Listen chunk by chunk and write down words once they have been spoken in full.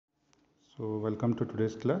So welcome to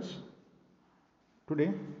today's class.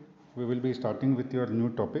 Today we will be starting with your new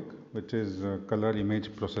topic, which is color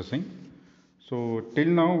image processing. So till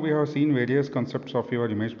now we have seen various concepts of your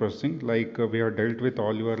image processing, like we have dealt with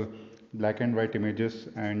all your black and white images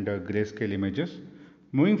and grayscale images.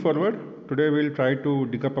 Moving forward, today we will try to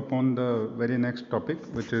dig up upon the very next topic,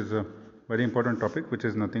 which is a very important topic, which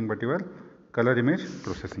is nothing but your color image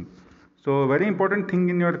processing. So very important thing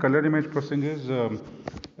in your color image processing is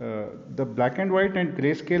the black and white and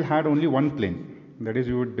grayscale had only one plane. That is,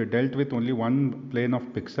 you would dealt with only one plane of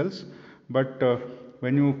pixels. But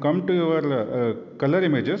when you come to your color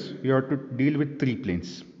images, you have to deal with three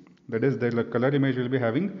planes. That is, the color image will be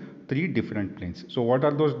having three different planes. So what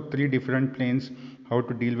are those three different planes, how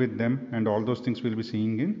to deal with them, and all those things we'll be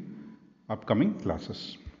seeing in upcoming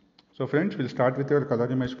classes. So friends, we'll start with your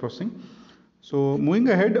color image processing. So moving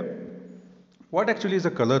ahead, what actually is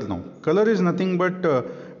a color now? Color is nothing but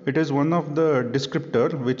it is one of the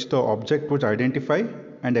descriptor which the object would identify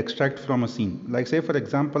and extract from a scene. Like say for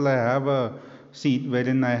example, I have a scene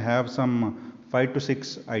wherein I have some 5 to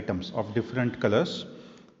 6 items of different colors.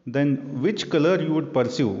 Then which color you would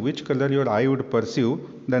pursue, which color your eye would pursue,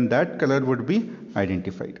 then that color would be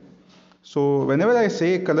identified. So whenever I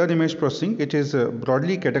say color image processing, it is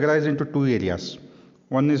broadly categorized into two areas.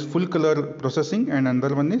 One is full color processing and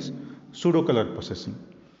another one is pseudo color processing.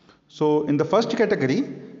 So in the first category,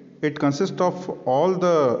 it consists of all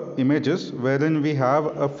the images wherein we have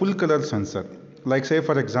a full color sensor, like say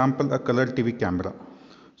for example a color TV camera.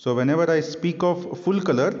 So whenever I speak of full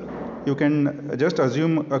color, you can just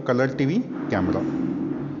assume a color TV camera.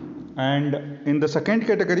 And in the second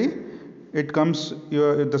category,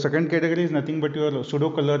 the second category is nothing but your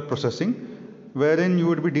pseudo color processing, wherein you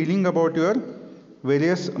would be dealing about your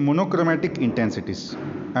various monochromatic intensities,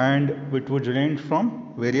 and it would range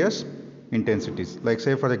from various intensities, like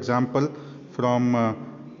say for example from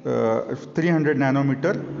 300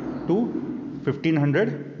 nanometer to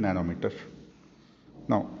 1500 nanometer.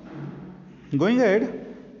 Now going ahead,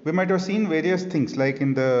 we might have seen various things, like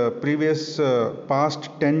in the previous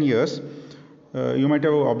past 10 years, you might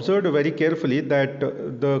have observed very carefully that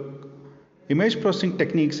the image processing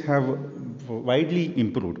techniques have widely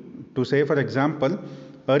improved. To say for example,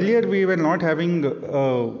 earlier we were not having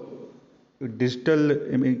digital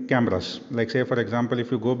cameras. Like say for example, if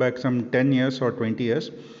you go back some 10 years or 20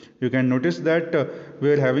 years, you can notice that we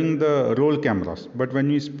are having the roll cameras. But when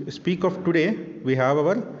we speak of today, we have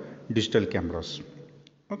our digital cameras.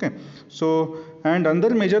 Okay, so and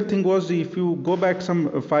another major thing was, if you go back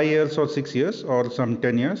some 5 years or 6 years or some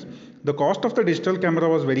 10 years, the cost of the digital camera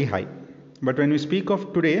was very high. But when we speak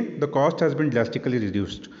of today, the cost has been drastically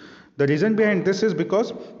reduced. The reason behind this is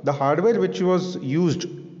because the hardware which was used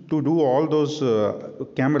to do all those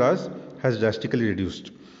cameras has drastically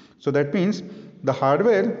reduced. So that means the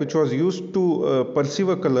hardware which was used to perceive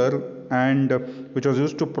a color and which was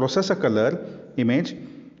used to process a color image,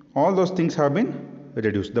 all those things have been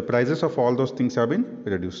reduced. The prices of all those things have been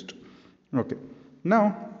reduced. Okay.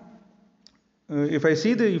 Now, if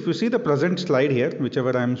you see the present slide here,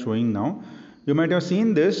 whichever I am showing now, you might have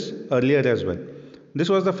seen this earlier as well. This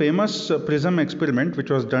was the famous prism experiment which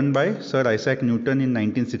was done by Sir Isaac Newton in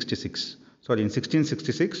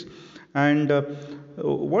 1666. And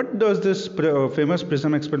what does this famous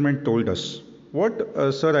prism experiment told us? What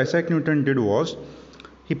Sir Isaac Newton did was,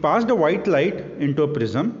 he passed a white light into a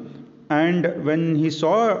prism, and when he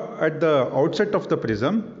saw at the outset of the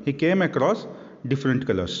prism, he came across different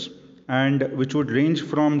colors, and which would range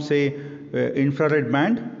from say infrared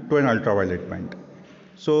band to an ultraviolet band.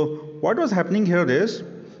 So what was happening here is,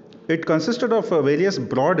 it consisted of various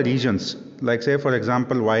broad regions, like say for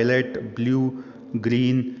example violet, blue,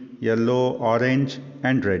 green, yellow, orange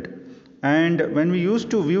and red. And when we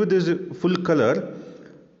used to view this full color,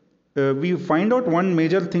 we find out one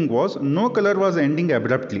major thing was, no color was ending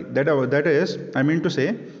abruptly. That is, I mean to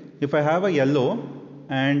say, if I have a yellow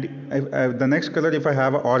and the next color if I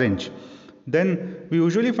have an orange, then we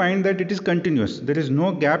usually find that it is continuous. There is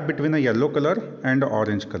no gap between a yellow color and an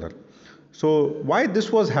orange color. So why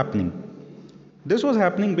this was happening? This was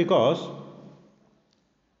happening because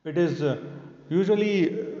it is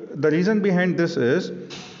usually the reason behind this is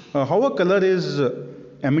how a color is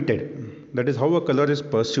emitted. That is, how a color is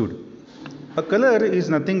pursued. A color is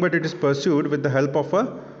nothing but it is pursued with the help of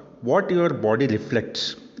what your body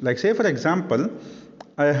reflects. Like say for example,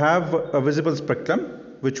 I have a visible spectrum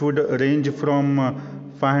which would range from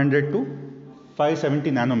 500 to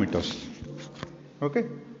 570 nanometers. Okay.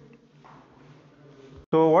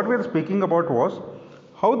 So what we are speaking about was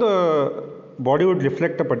how the body would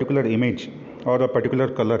reflect a particular image or a particular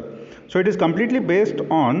color. So it is completely based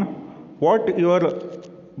on what your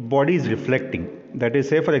body is reflecting. That is,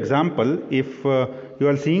 say for example, if you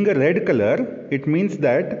are seeing a red color, it means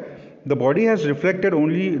that the body has reflected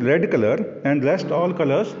only red color and rest all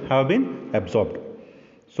colors have been absorbed.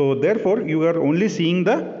 So therefore you are only seeing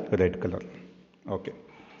the red color. Okay.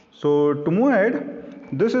 So to move ahead,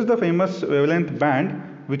 this is the famous wavelength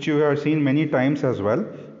band which you have seen many times as well.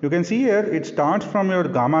 You can see here it starts from your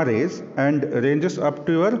gamma rays and ranges up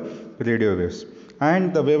to your radio waves.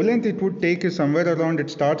 And the wavelength it would take is somewhere around, it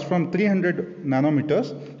starts from 300 nanometers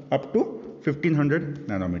up to 1500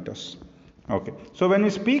 nanometers. Okay. So when we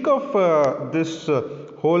speak of this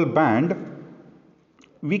whole band,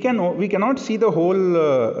 we cannot see the whole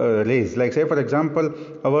rays. Like say for example,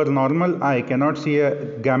 our normal eye cannot see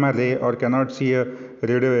a gamma ray or cannot see a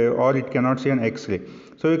radio wave or it cannot see an X-ray.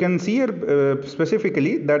 So you can see here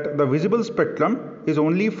specifically that the visible spectrum is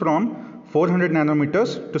only from 400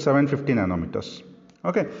 nanometers to 750 nanometers.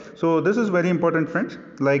 Okay, so this is very important, friends.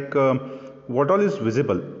 Like what all is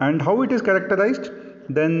visible and how it is characterized.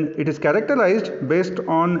 Then it is characterized based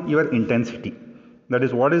on your intensity. That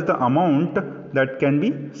is, what is the amount that can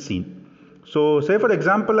be seen. So say for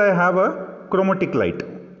example, I have a chromatic light.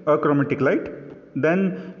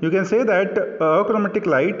 Then you can say that a chromatic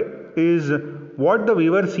light is what the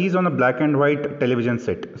viewer sees on a black and white television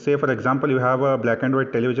set. Say for example, you have a black and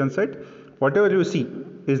white television set. Whatever you see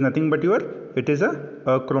is nothing but it is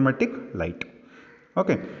a chromatic light.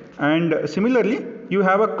 Okay, and similarly you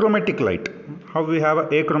have a chromatic light. How we have a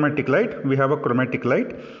achromatic light? We have a chromatic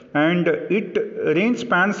light and it range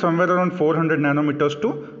spans somewhere around 400 nanometers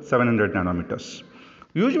to 700 nanometers.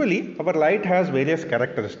 Usually our light has various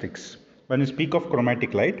characteristics. When we speak of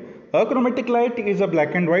chromatic light, a chromatic light is a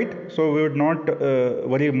black and white, so we would not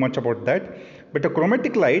worry much about that. But a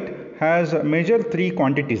chromatic light has major three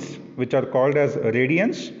quantities which are called as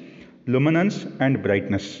radiance, luminance and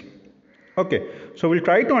brightness. Okay, so we'll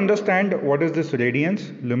try to understand what is this radiance,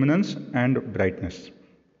 luminance and brightness.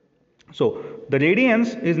 So the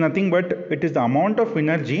radiance is nothing but it is the amount of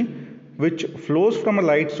energy which flows from a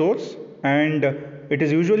light source and it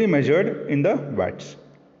is usually measured in the watts.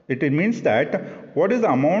 It means that what is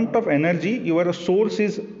the amount of energy your source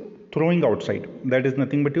is throwing outside. That is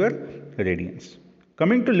nothing but your radiance.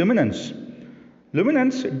 Coming to luminance.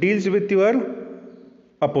 Luminance deals with your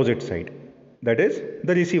opposite side. That is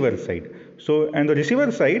the receiver side. So, and the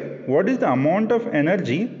receiver side, what is the amount of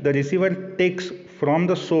energy the receiver takes from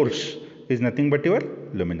the source is nothing but your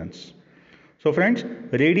luminance. So friends,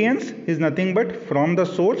 radiance is nothing but from the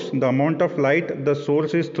source, the amount of light the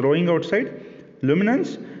source is throwing outside.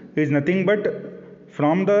 Luminance is nothing but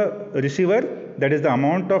from the receiver, that is the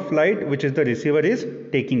amount of light which is the receiver is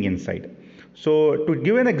taking inside. So to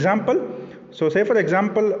give an example, so say for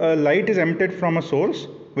example, a light is emitted from a source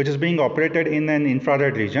which is being operated in an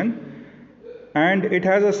infrared region and it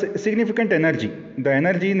has a significant energy. The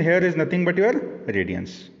energy in here is nothing but your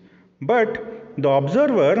radiance. But the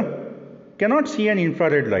observer cannot see an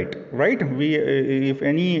infrared light, right? If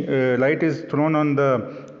any light is thrown on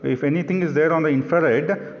if anything is there on the infrared,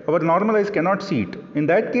 our normal eyes cannot see it. In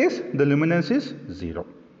that case, the luminance is 0.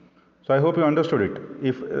 So I hope you understood it.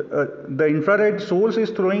 If the infrared source is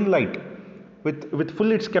throwing light with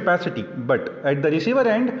full its capacity, but at the receiver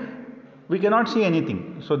end, we cannot see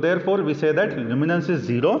anything. So therefore, we say that luminance is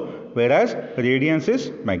 0, whereas radiance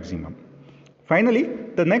is maximum. Finally,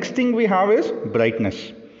 the next thing we have is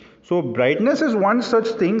brightness. So brightness is one such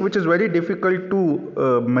thing which is very difficult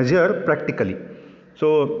to measure practically.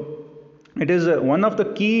 So it is one of the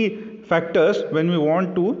key factors when we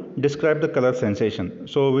want to describe the color sensation.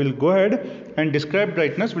 So we'll go ahead and describe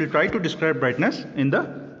brightness. We'll try to describe brightness in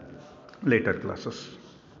the later classes.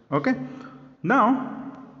 Okay.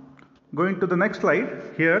 Now going to the next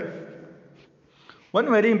slide here. One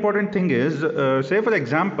very important thing is, say for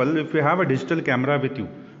example, if you have a digital camera with you,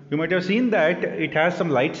 you might have seen that it has some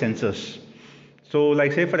light sensors. So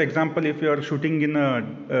like say for example, if you are shooting in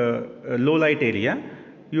a low light area,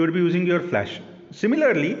 you would be using your flash.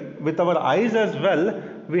 Similarly, with our eyes as well,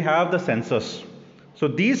 we have the sensors. So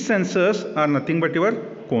these sensors are nothing but your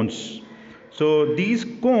cones. So these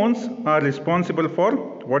cones are responsible for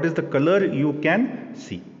what is the color you can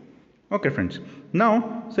see. Okay friends.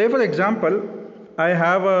 Now say for example, I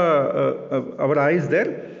have our eyes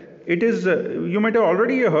there. It is, you might have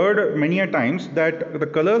already heard many a times that the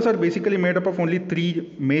colors are basically made up of only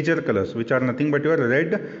 3 major colors, which are nothing but your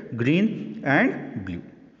red, green and blue.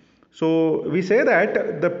 So we say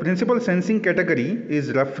that the principal sensing category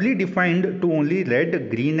is roughly defined to only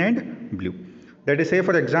red, green and blue. That is, say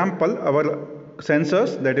for example, our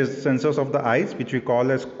sensors, that is sensors of the eyes, which we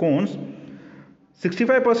call as cones,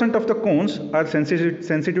 65% of the cones are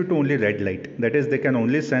sensitive to only red light. That is, they can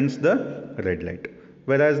only sense the red light.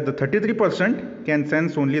 Whereas the 33% can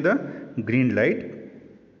sense only the green light.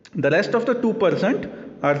 The rest of the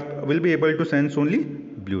 2% will be able to sense only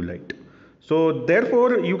blue light. So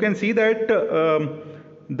therefore, you can see that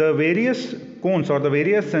the various cones or the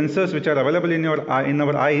various sensors which are available in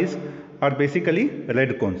our eyes are basically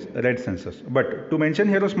red cones, red sensors. But to mention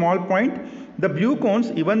here a small point, the blue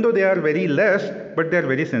cones, even though they are very less, but they are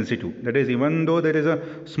very sensitive. That is, even though there is a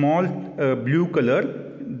small blue color,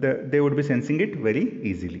 they would be sensing it very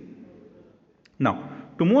easily. Now,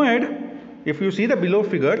 to move ahead, if you see the below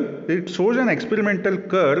figure, it shows an experimental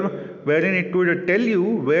curve wherein it would tell you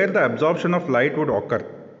where the absorption of light would occur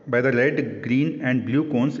by the red, green and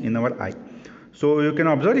blue cones in our eye. So you can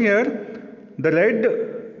observe here, the red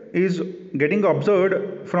is getting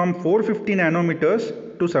observed from 450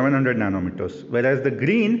 nanometers to 700 nanometers, whereas the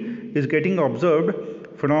green is getting observed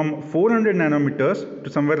from 400 nanometers to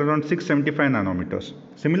somewhere around 675 nanometers.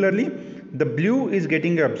 Similarly, the blue is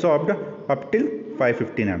getting absorbed up till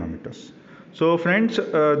 550 nanometers. So friends,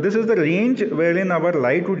 this is the range wherein our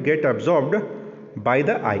light would get absorbed by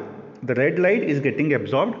the eye. The red light is getting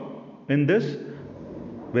absorbed in this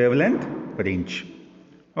wavelength range.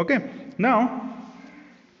 Okay. Now,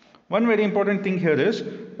 one very important thing here is,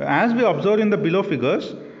 as we observe in the below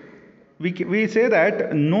figures, we say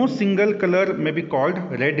that no single color may be called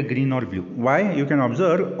red, green or blue. Why? You can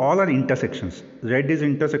observe all are intersections. Red is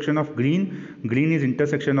intersection of green, green is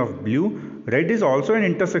intersection of blue, red is also an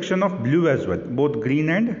intersection of blue as well, both green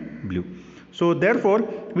and blue. So therefore,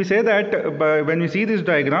 we say that when we see these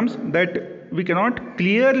diagrams, that we cannot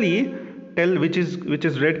clearly tell which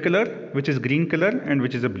is red color, which is green color and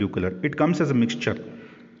which is a blue color. It comes as a mixture.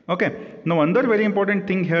 Okay. Now another very important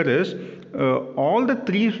thing here is all the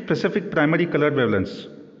three specific primary color wavelengths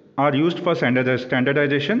are used for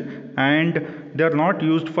standardization and they are not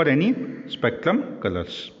used for any spectrum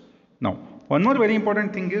colors. Now one more very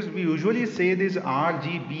important thing is, we usually say these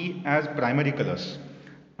RGB as primary colors,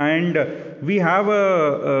 and we have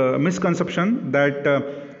a misconception that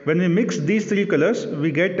when we mix these three colors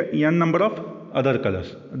we get n number of other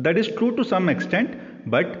colors. That is true to some extent,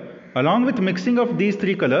 but along with mixing of these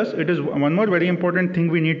three colors, it is one more very important thing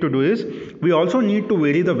we need to do is, we also need to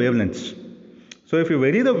vary the wavelengths. So if you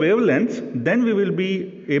vary the wavelengths, then we will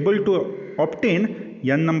be able to obtain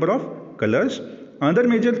n number of colors. Another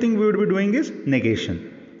major thing we would be doing is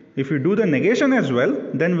negation. If you do the negation as well,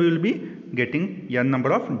 then we will be getting n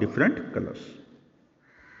number of different colors.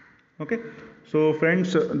 Okay. So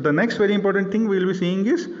friends, the next very important thing we will be seeing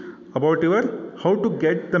is about how to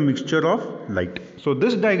get the mixture of light. So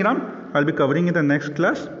this diagram I'll be covering in the next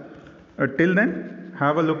class. Till then,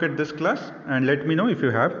 have a look at this class and let me know if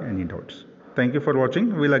you have any doubts. Thank you for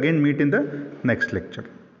watching. We'll again meet in the next lecture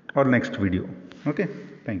or next video. Okay.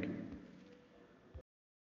 Thank you.